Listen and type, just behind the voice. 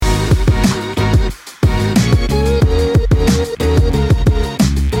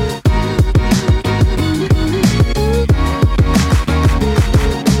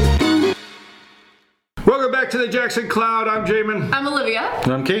Accent Cloud. I'm Jamin. I'm Olivia.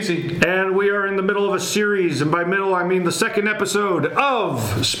 And I'm Casey. And we are in the middle of a series, and by middle I mean the second episode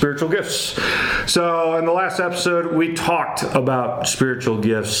of Spiritual Gifts. So in the last episode we talked about spiritual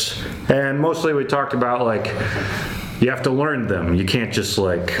gifts, and mostly we talked about you have to learn them. You can't just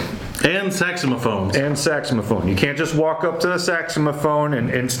And saxophones. And saxophone. You can't just walk up to the saxophone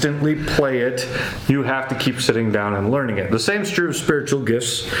and instantly play it. You have to keep sitting down and learning it. The same's true of spiritual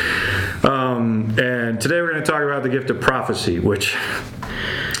gifts. And today we're going to talk about the gift of prophecy, which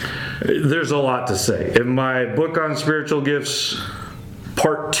there's a lot to say. In my book on spiritual gifts,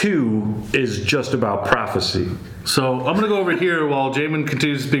 part 2 is just about prophecy. So I'm going to go over here while Jamin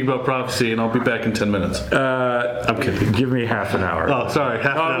continues to speak about prophecy, and I'll be back in 10 minutes. I'm kidding. Give me half an hour. Oh, sorry.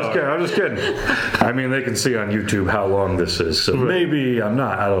 Half an hour. I'm just kidding. I mean, they can see on YouTube how long this is, so maybe I'm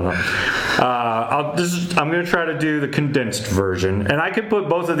not. I don't know. I'm going to try to do the condensed version, and I could put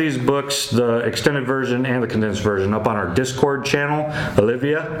both of these books, the extended version and the condensed version, up on our Discord channel.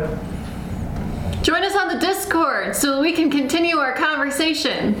 Olivia? Join us on the Discord so we can continue our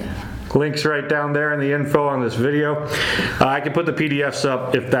conversation. Links right down there in the info on this video. I can put the PDFs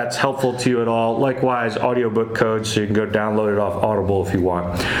up if that's helpful to you at all. Likewise, audiobook codes, so you can go download it off Audible if you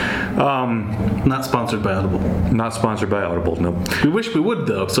want. Not sponsored by Audible. Not sponsored by Audible, no. We wish we would,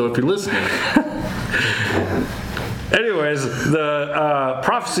 though, so if you're listening. Anyways, the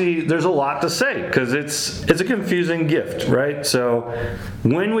prophecy, there's a lot to say because it's a confusing gift, right? So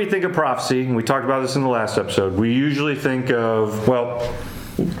when we think of prophecy, and we talked about this in the last episode, we usually think of, well,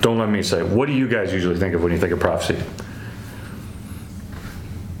 don't let me say it. What do you guys usually think of when you think of prophecy?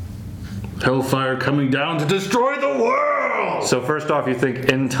 Hellfire coming down to destroy the world! So first off, you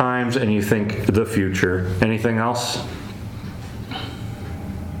think end times and you think the future. Anything else?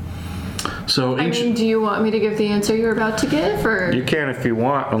 So do you want me to give the answer you're about to give, or? You can if you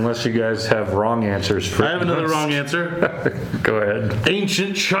want, unless you guys have wrong answers for I have another wrong answer. Go ahead.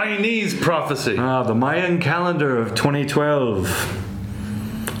 Ancient Chinese prophecy. The Mayan calendar of 2012.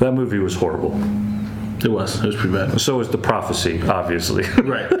 That movie was horrible. It was pretty bad. So is The Prophecy, obviously.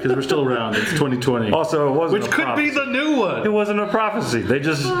 Right, because we're still around. It's 2020. Also, it wasn't Which could be the new one. It wasn't a prophecy.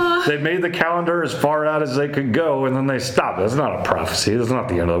 They made the calendar as far out as they could go, and then they stopped. That's not a prophecy. That's not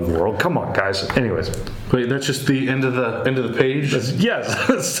the end of the world. Come on, guys. Anyways. Wait, that's just the end of the page? Yes.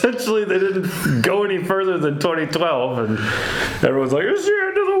 Essentially, they didn't go any further than 2012, and everyone's like, it's the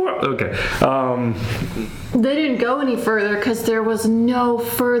end of the world. Okay. They didn't go any further because there was no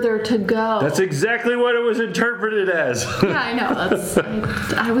further to go. That's exactly what it was interpreted as. Yeah, I know.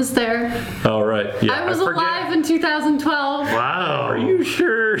 I was there. All right. Yeah, I was alive in 2012. Wow. Are you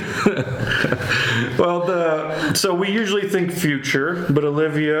sure? Well, so we usually think future, but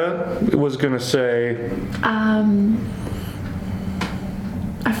Olivia was going to say...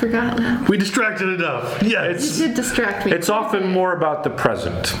 I forgot now. We distracted enough. Yeah, You did distract me. It's often more about the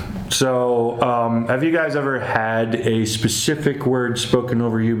present. So, have you guys ever had a specific word spoken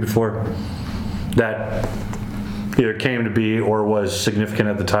over you before that either came to be or was significant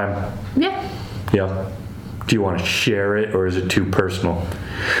at the time? Yeah. Yeah. Do you want to share it, or is it too personal?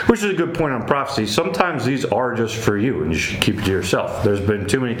 Which is a good point on prophecy. Sometimes these are just for you, and you should keep it to yourself. There's been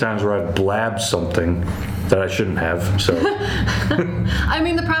too many times where I've blabbed something that I shouldn't have. So, I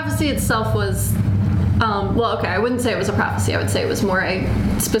mean, the prophecy itself was, I wouldn't say it was a prophecy. I would say it was more a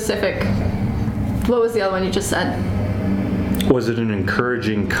specific. What was the other one you just said? was it an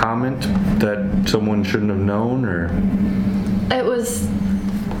encouraging comment that someone shouldn't have known, or? It was.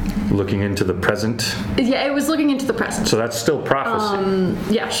 Looking into the present? Yeah, it was looking into the present. So that's still prophecy.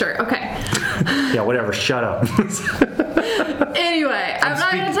 Yeah, sure, okay. Yeah, whatever, shut up. Anyway, I'm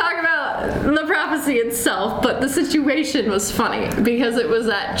not going to talk about the prophecy itself, but the situation was funny because it was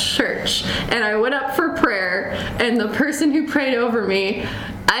at church, and I went up for prayer, and the person who prayed over me,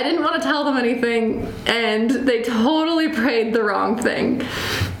 I didn't want to tell them anything, and they totally prayed the wrong thing.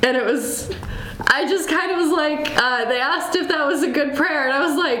 And it was... I just kind of was like, they asked if that was a good prayer, and I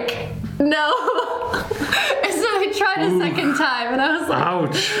was like, no. And so I tried a second time, and I was like,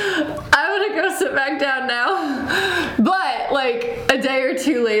 ouch. I'm gonna go sit back down now. But like a day or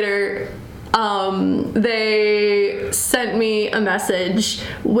two later, they sent me a message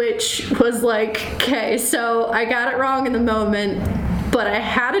which was like, okay, so I got it wrong in the moment, but I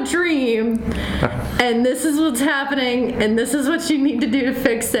had a dream, and this is what's happening, and this is what you need to do to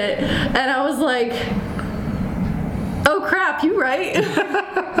fix it. And I was like, oh crap, you right?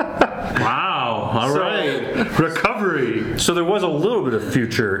 Wow, all right. Recovery. So there was a little bit of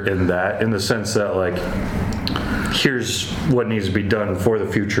future in that, in the sense that, like, here's what needs to be done for the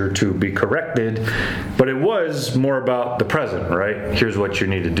future to be corrected, but it was more about the present, right? Here's what you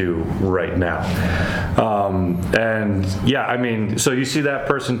need to do right now. And yeah, I mean, so you see that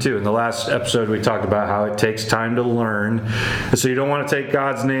person too. In the last episode, we talked about how it takes time to learn. And so you don't want to take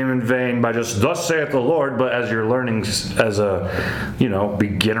God's name in vain by just, thus saith the Lord, but as you're learning as a,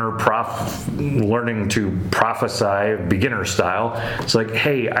 beginner learning to prophesy, beginner style, it's like,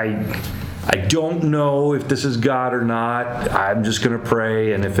 hey, I don't know if this is God or not. I'm just going to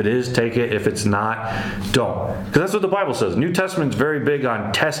pray, and if it is, take it. If it's not, don't. Because that's what the Bible says. New Testament's very big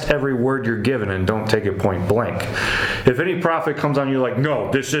on test every word you're given and don't take it point blank. If any prophet comes on you like,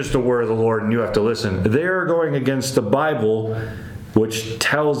 no, this is the word of the Lord, and you have to listen, they're going against the Bible, which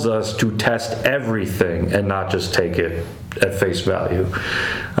tells us to test everything and not just take it at face value.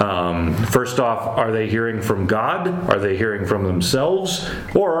 First off, are they hearing from God? Are they hearing from themselves?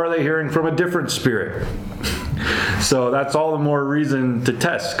 Or are they hearing from a different spirit? So that's all the more reason to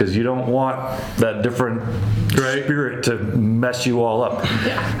test, because you don't want that different spirit to mess you all up.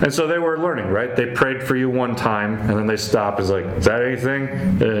 Yeah. And so they were learning, right? They prayed for you one time, and then they stop. It's like, is that anything?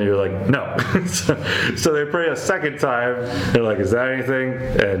 And you're like, no. So they pray a second time. They're like, is that anything?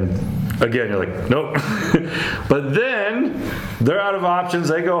 And again, you're like, nope. But then they're out of options.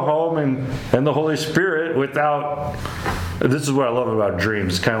 They go home, and the Holy Spirit, without... This is what I love about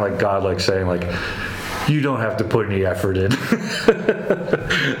dreams. It's kind of like God saying, you don't have to put any effort in.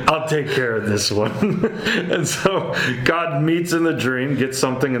 I'll take care of this one. And so God meets in the dream, gets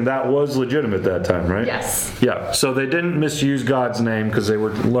something, and that was legitimate that time, right? Yes. Yeah. So they didn't misuse God's name because they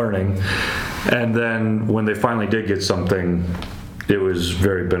were learning. And then when they finally did get something, it was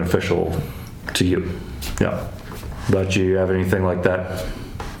very beneficial to you. Yeah. But you have anything like that?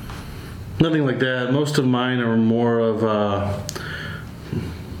 Nothing like that. Most of mine are more of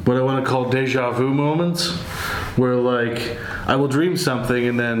what I want to call deja vu moments, where I will dream something,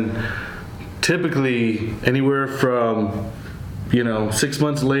 and then typically anywhere from 6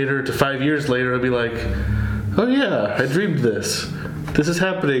 months later to 5 years later, I'll be like, oh yeah, I dreamed this. This is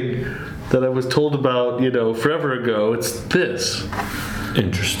happening that I was told about forever ago. It's this.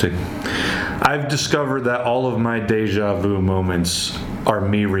 Interesting. I've discovered that all of my deja vu moments are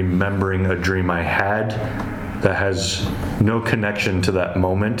me remembering a dream I had that has no connection to that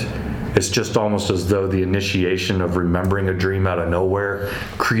moment. It's just almost as though the initiation of remembering a dream out of nowhere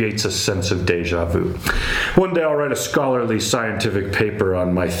creates a sense of deja vu. One day I'll write a scholarly scientific paper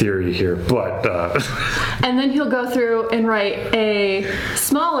on my theory here, but... And then he'll go through and write a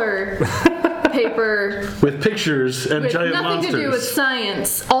smaller paper with pictures and with giant nothing monsters. To do with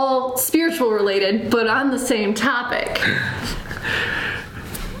science, all spiritual related, but on the same topic.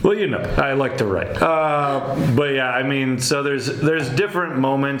 Well, I like to write. But yeah, I mean, so there's different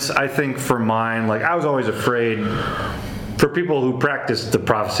moments. I think for mine, I was always afraid, for people who practice the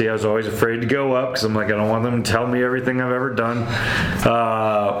prophecy, I was always afraid to go up because I'm like, I don't want them to tell me everything I've ever done.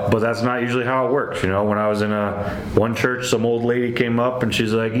 But that's not usually how it works. When I was in one church, some old lady came up and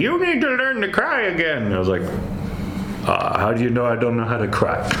she's like, you need to learn to cry again. And I was like, how do you know I don't know how to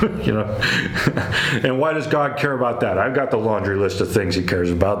cry? And why does God care about that? I've got the laundry list of things he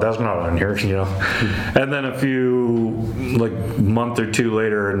cares about. That's not on here, And then a few, month or two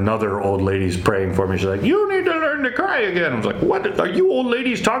later, another old lady's praying for me. She's like, you need to learn to cry again. I was like, what? Are you old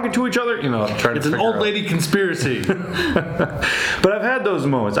ladies talking to each other? It's an old lady conspiracy. But I've had those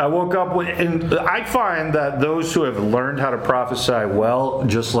moments. I woke up and I find that those who have learned how to prophesy well,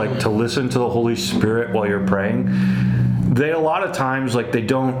 just to listen to the Holy Spirit while you're praying, they a lot of times they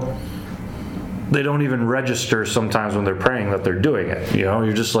don't even register sometimes when they're praying that they're doing it.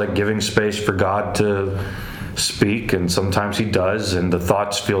 You're just giving space for God to speak, and sometimes he does, and the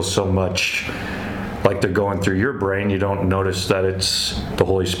thoughts feel so much like they're going through your brain, you don't notice that it's the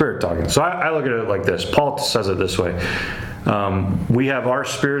Holy Spirit talking. So I look at it like this. Paul says it this way. We have our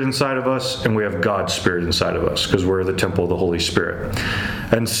spirit inside of us, and we have God's spirit inside of us, because we're the temple of the Holy Spirit.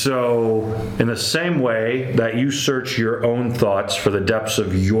 And so in the same way that you search your own thoughts for the depths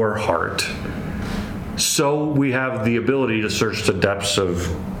of your heart, so we have the ability to search the depths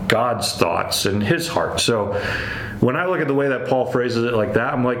of God's thoughts in his heart. So when I look at the way that Paul phrases it like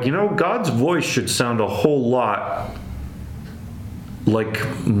that, I'm like, God's voice should sound a whole lot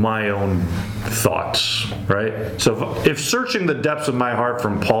like my own thoughts, right? So if searching the depths of my heart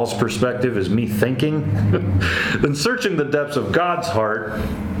from Paul's perspective is me thinking, then searching the depths of God's heart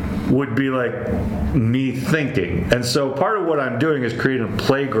would be like me thinking. And so part of what I'm doing is creating a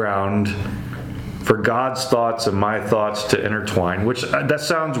playground for God's thoughts and my thoughts to intertwine, which that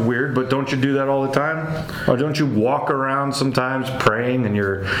sounds weird, but don't you do that all the time? Or don't you walk around sometimes praying and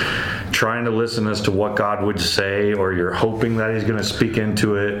you're trying to listen as to what God would say, or you're hoping that he's going to speak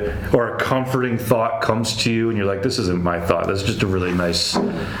into it, or a comforting thought comes to you and you're like, this isn't my thought, that's just a really nice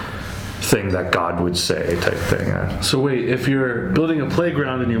thing that God would say type thing. So wait, if you're building a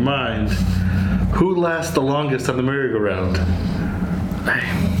playground in your mind, who lasts the longest on the merry-go-round?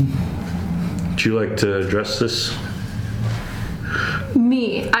 Would you like to address this?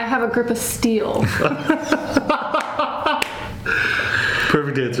 Me. I have a grip of steel.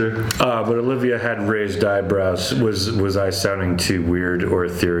 Perfect answer. But Olivia had raised eyebrows. Was I sounding too weird or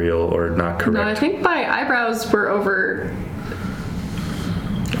ethereal or not correct? No, I think my eyebrows were over.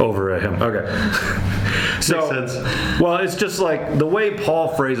 Over at him. Okay. So, Makes sense. well, it's just like the way Paul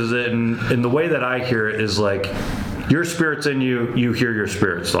phrases it, and the way that I hear it is like, your spirit's in you, you hear your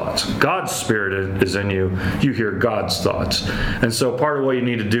spirit's thoughts. God's spirit is in you, you hear God's thoughts. And so part of what you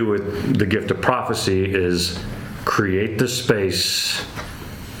need to do with the gift of prophecy is create the space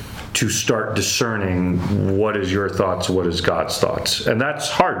to start discerning what is your thoughts, what is God's thoughts. And that's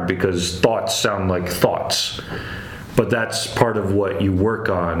hard because thoughts sound like thoughts. But that's part of what you work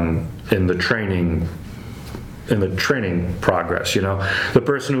on in the training progress. The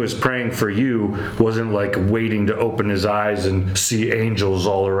person who was praying for you wasn't like waiting to open his eyes and see angels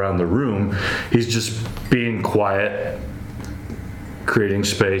all around the room. He's just being quiet, creating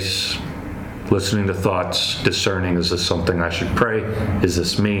space, listening to thoughts, discerning, is this something I should pray? Is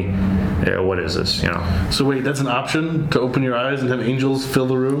this me? What is this? So wait, that's an option to open your eyes and have angels fill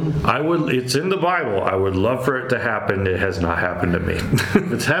the room? It's in the Bible. I would love for it to happen. It has not happened to me.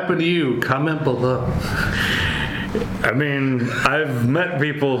 If it's happened to you, comment below. I mean, I've met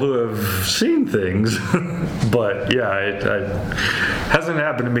people who have seen things, but yeah, it hasn't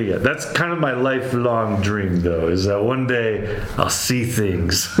happened to me yet. That's kind of my lifelong dream, though, is that one day I'll see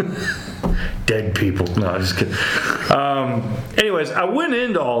things. Dead people. No, I'm just kidding. Anyways, I went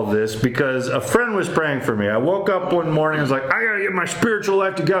into all this because a friend was praying for me. I woke up one morning, I was like, I gotta get my spiritual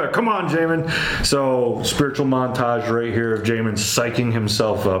life together. Come on, Jamin. So, spiritual montage right here of Jamin psyching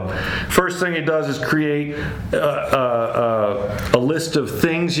himself up. First thing he does is create a list of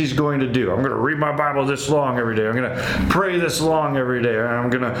things he's going to do. I'm going to read my Bible this long every day. I'm going to pray this long every day. I'm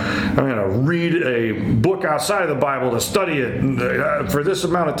going to read a book outside of the Bible to study it for this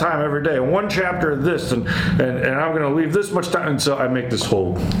amount of time every day. One chapter of this, and I'm going to leave this much time. And so I make this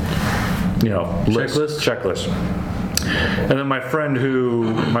whole, checklist. And then my friend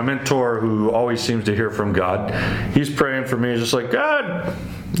my mentor, who always seems to hear from God, he's praying for me. He's just like, God,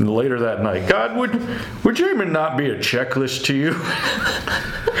 and later that night, God, would Jamin not be a checklist to you?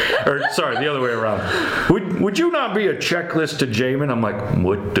 Or, sorry, the other way around. Would you not be a checklist to Jamin? I'm like,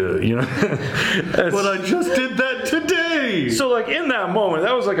 what But I just did that today. So, like, in that moment,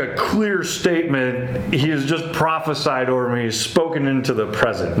 that was like a clear statement. He has just prophesied over me, spoken into the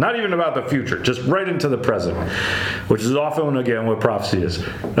present. Not even about the future, just right into the present, which is often, again, what prophecy is.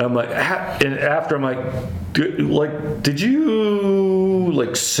 And I'm like, and after I'm like, did you,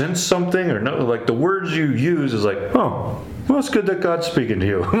 like, sense something? Or no? Like, the words you use is like, oh, well, it's good that God's speaking to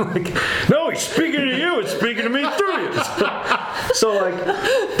you. I'm like, no, he's speaking to you. It's speaking to me through you. So, like,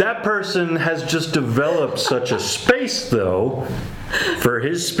 that person has just developed such a space, though, for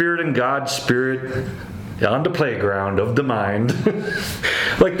his spirit and God's spirit on the playground of the mind.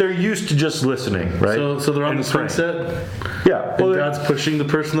 Like, they're used to just listening, right? So they're on the swing set? Yeah. Well, God's pushing the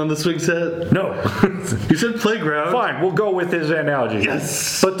person on the swing set? No. You said playground. Fine, we'll go with his analogy.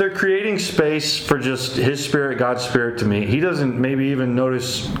 Yes. But they're creating space for just his spirit, God's spirit to me. He doesn't maybe even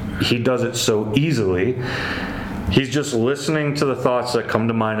notice he does it so easily. He's just listening to the thoughts that come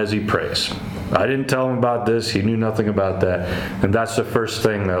to mind as he prays. I didn't tell him about this. He knew nothing about that. And that's the first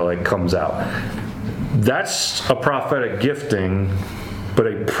thing that, like, comes out. That's a prophetic gifting, but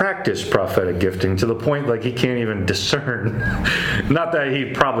a practiced prophetic gifting to the point, like, he can't even discern. Not that he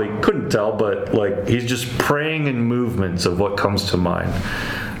probably couldn't tell, but, like, he's just praying in movements of what comes to mind.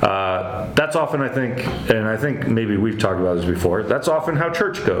 That's often, I think, and I think maybe we've talked about this before, that's often how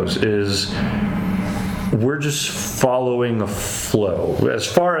church goes, is we're just following a flow. As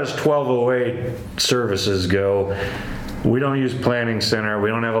far as 1208 services go, we don't use planning center. We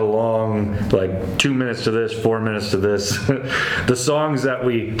don't have a long, like, 2 minutes to this, 4 minutes to this. The songs that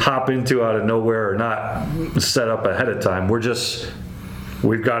we hop into out of nowhere are not set up ahead of time.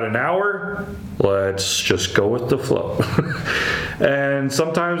 We've got an hour. Let's just go with the flow. And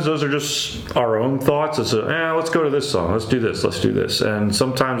sometimes those are just our own thoughts. It's let's go to this song. Let's do this. And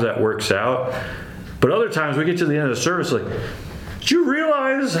sometimes that works out. But other times we get to the end of the service like, did you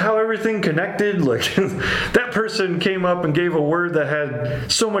realize how everything connected? Like, that person came up and gave a word that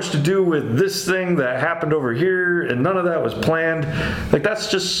had so much to do with this thing that happened over here, and none of that was planned. Like,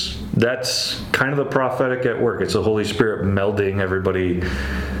 that's kind of the prophetic at work. It's the Holy Spirit melding everybody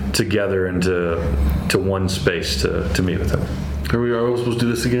together into one space to meet with Him. Are we supposed to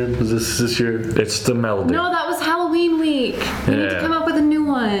do this again? Is this year? It's the melding. No, that was Halloween week. We need to come up with a new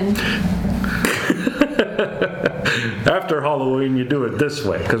one. After Halloween, you do it this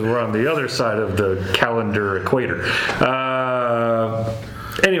way because we're on the other side of the calendar equator.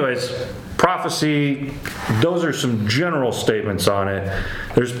 Anyways, prophecy, those are some general statements on it.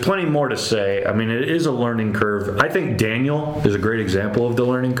 There's plenty more to say. I mean, it is a learning curve. I think Daniel is a great example of the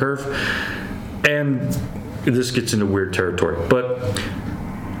learning curve. And this gets into weird territory. But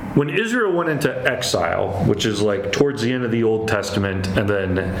when Israel went into exile, which is like towards the end of the Old Testament and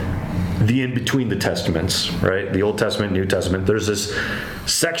then the in between the testaments, right? The Old Testament, New Testament. There's this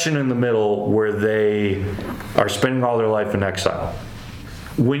section in the middle where they are spending all their life in exile.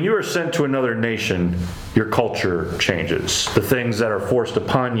 When you are sent to another nation, your culture changes. The things that are forced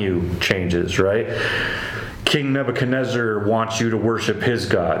upon you changes, right? King Nebuchadnezzar wants you to worship his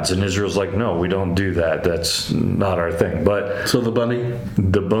gods, and Israel's like, no, we don't do that. That's not our thing. But so the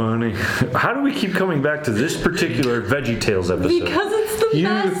bunny. How do we keep coming back to this particular VeggieTales episode? Because it's the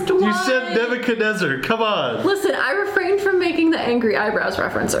best one. You said Nebuchadnezzar. Come on. Listen, I refrained from making the angry eyebrows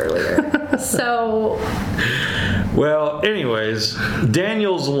reference earlier. So. Well, anyways,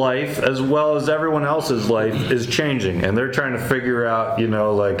 Daniel's life, as well as everyone else's life, is changing. And they're trying to figure out,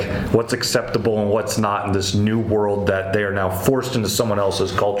 like, what's acceptable and what's not in this new world that they are now forced into someone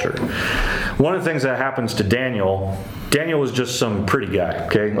else's culture. One of the things that happens to Daniel was just some pretty guy,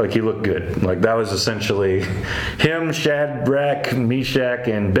 okay? Like, he looked good. Like, that was essentially him, Shadrach, Meshach,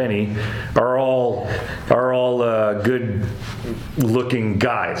 and Benny are all good-looking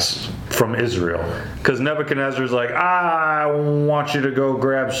guys from Israel. Because Nebuchadnezzar's like, I want you to go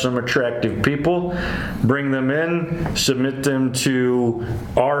grab some attractive people, bring them in, submit them to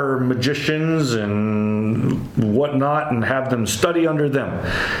our magicians and whatnot, and have them study under them.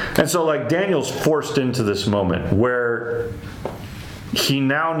 And so, like, Daniel's forced into this moment where he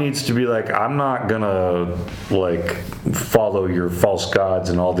now needs to be like, I'm not gonna follow your false gods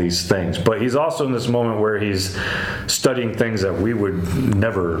and all these things. But he's also in this moment where he's studying things that we would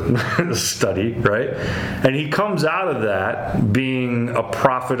never study, right? And he comes out of that being a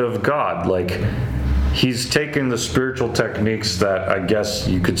prophet of God. Like, he's taken the spiritual techniques that I guess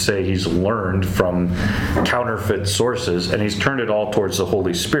you could say he's learned from counterfeit sources, and he's turned it all towards the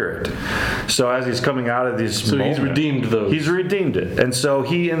Holy Spirit. So as he's coming out of these moments, he's redeemed those. He's redeemed it. And so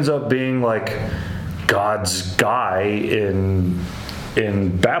he ends up being like God's guy in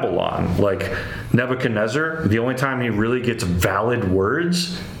Babylon. Like, Nebuchadnezzar, the only time he really gets valid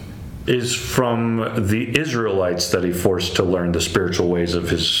words is from the Israelites that he forced to learn the spiritual ways of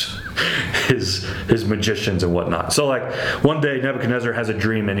his magicians and whatnot. So, like, one day Nebuchadnezzar has a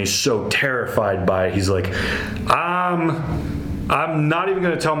dream and he's so terrified by it, he's like, I'm not even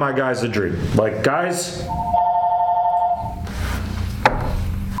going to tell my guys the dream. Like, guys.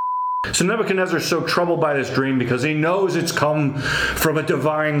 So Nebuchadnezzar's so troubled by this dream because he knows it's come from a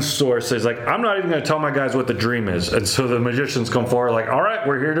divine source. He's like, I'm not even going to tell my guys what the dream is. And so the magicians come forward like, all right,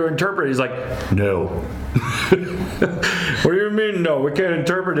 we're here to interpret. He's like, no. What do you mean, no? We can't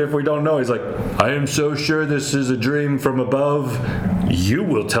interpret it if we don't know. He's like, I am so sure this is a dream from above. You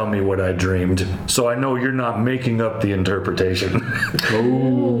will tell me what I dreamed, so I know you're not making up the interpretation.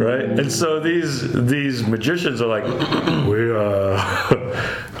 Oh. Right? And so these magicians are like,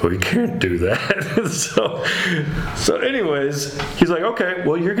 we can't do that. so anyways, he's like, okay,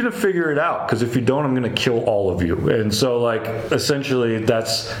 well, you're gonna figure it out, because if you don't, I'm gonna kill all of you. And so, like, essentially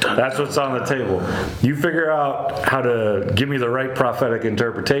that's what's on the table. You figure out how to give me the right prophetic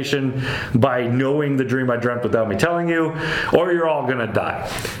interpretation by knowing the dream I dreamt without me telling you, or you're all gonna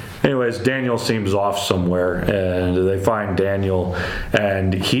die. Anyways, Daniel seems off somewhere, and they find Daniel,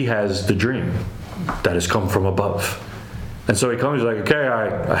 and he has the dream that has come from above. And so he comes, he's like, okay,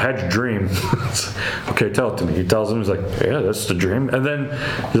 I had your dream. Okay, tell it to me. He tells him, he's like, yeah, that's the dream. And then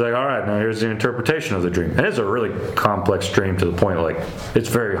he's like, all right, now here's the interpretation of the dream. And it's a really complex dream to the point, like, it's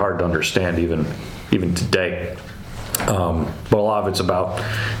very hard to understand even today. But a lot of it's about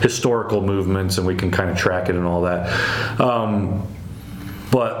historical movements, and we can kind of track it and all that.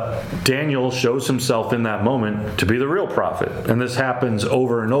 But Daniel shows himself in that moment to be the real prophet. And this happens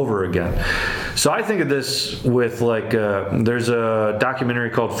over and over again. So I think of this with there's a documentary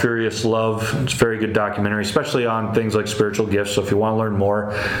called Furious Love. It's a very good documentary, especially on things like spiritual gifts. So if you want to learn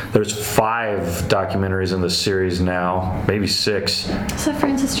more, there's 5 documentaries in the series now, maybe 6. Is that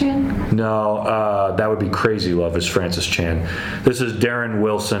Francis Chan? No, that would be Crazy Love is Francis Chan. This is Darren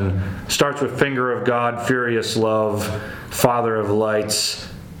Wilson. Starts with Finger of God, Furious Love, Father of Lights,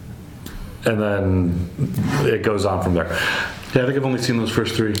 and then it goes on from there. Yeah, I think I've only seen those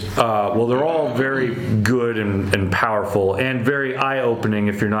first 3. Well, they're all very good and powerful and very eye-opening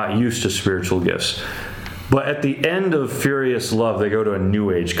if you're not used to spiritual gifts. But at the end of Furious Love, they go to a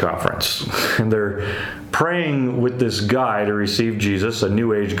New Age conference. And they're praying with this guy to receive Jesus, a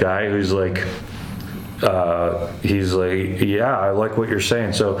New Age guy who's he's like, yeah, I like what you're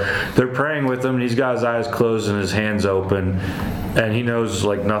saying. So they're praying with him, and he's got his eyes closed and his hands open, and he knows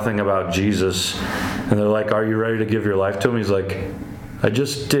nothing about Jesus. And they're like, are you ready to give your life to him? He's like, I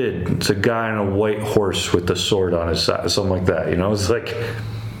just did. It's a guy on a white horse with a sword on his side, something like that. It's like,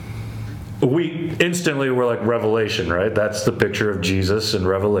 we instantly were like, Revelation, right? That's the picture of Jesus in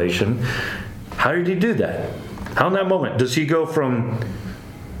Revelation. How did he do that? How in that moment does he go from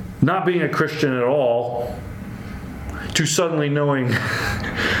not being a Christian at all to suddenly knowing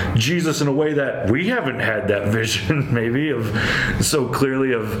Jesus in a way that we haven't had that vision maybe of so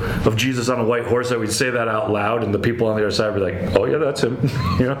clearly of Jesus on a white horse that we'd say that out loud and the people on the other side would be like, oh yeah, that's him.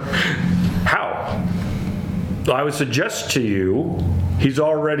 How? I would suggest to you, he's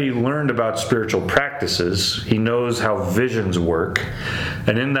already learned about spiritual practices. He knows how visions work.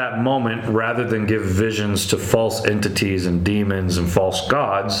 And in that moment, rather than give visions to false entities and demons and false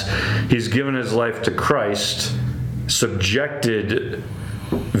gods, he's given his life to Christ, subjected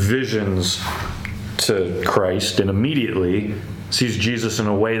visions to Christ, and immediately sees Jesus in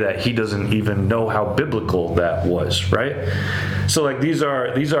a way that he doesn't even know how biblical that was, right? So these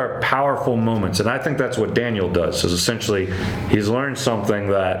are powerful moments, and I think that's what Daniel does, is essentially he's learned something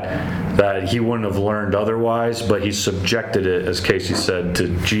that he wouldn't have learned otherwise, but he subjected it, as Casey said,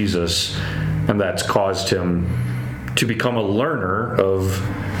 to Jesus, and that's caused him to become a learner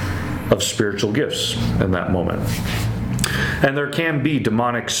of spiritual gifts in that moment. And there can be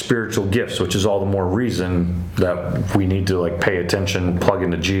demonic spiritual gifts, which is all the more reason that we need to pay attention, plug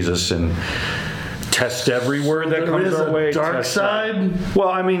into Jesus, and test every word that comes our way. Dark side? Well,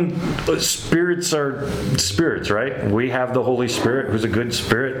 I mean, spirits are spirits, right? We have the Holy Spirit, who's a good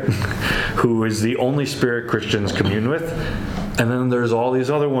spirit, who is the only spirit Christians commune with. And then there's all these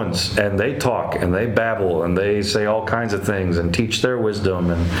other ones, and they talk, and they babble, and they say all kinds of things, and teach their wisdom,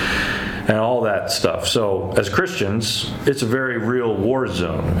 and all that stuff. So as Christians, it's a very real war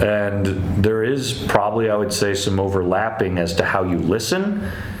zone, and there is probably, I would say, some overlapping as to how you listen.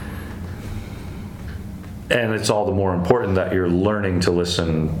 And it's all the more important that you're learning to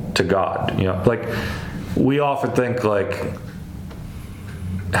listen to God. We often think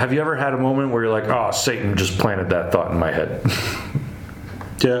have you ever had a moment where you're like, oh, Satan just planted that thought in my head?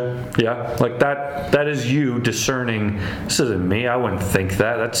 Yeah. That is you discerning, this isn't me, I wouldn't think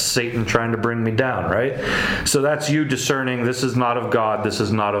that. That's Satan trying to bring me down, right? So that's you discerning, this is not of God, this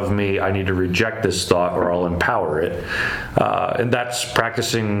is not of me, I need to reject this thought or I'll empower it. And that's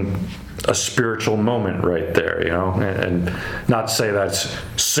practicing a spiritual moment right there, and not to say that's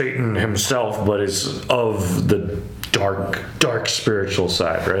Satan himself, but it's of the dark spiritual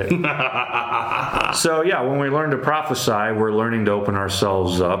side, right? So yeah, when we learn to prophesy, we're learning to open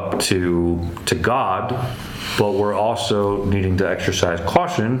ourselves up to God, but we're also needing to exercise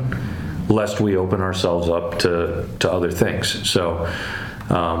caution lest we open ourselves up to other things. So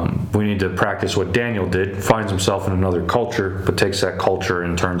we need to practice what Daniel did, finds himself in another culture, but takes that culture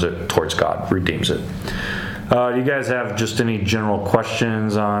and turns it towards God, redeems it. Do you guys have just any general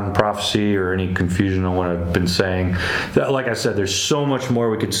questions on prophecy or any confusion on what I've been saying? Like I said, there's so much more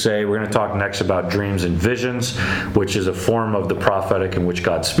we could say. We're going to talk next about dreams and visions, which is a form of the prophetic in which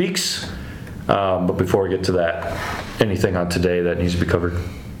God speaks. But before we get to that, anything on today that needs to be covered?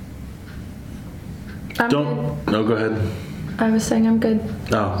 No, go ahead. I was saying I'm good.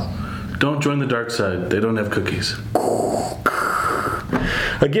 Oh, don't join the dark side. They don't have cookies.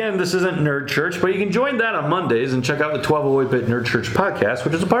 Again, this isn't Nerd Church, but you can join that on Mondays and check out the 1208-Bit Nerd Church podcast,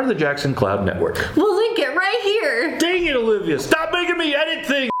 which is a part of the Jackson Cloud Network. We'll link it right here. Dang it, Olivia. Stop making me edit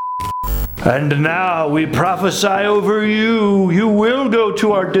things. And now we prophesy over you. You will go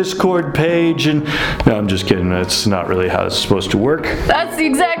to our Discord page and... No, I'm just kidding. That's not really how it's supposed to work. That's the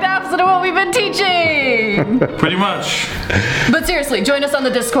exact opposite of what we've been teaching. time. Pretty much. But seriously, join us on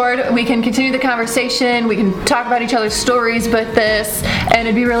the Discord. We can continue the conversation. We can talk about each other's stories with this, and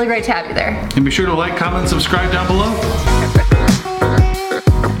it'd be really great to have you there. And be sure to like, comment, subscribe down below.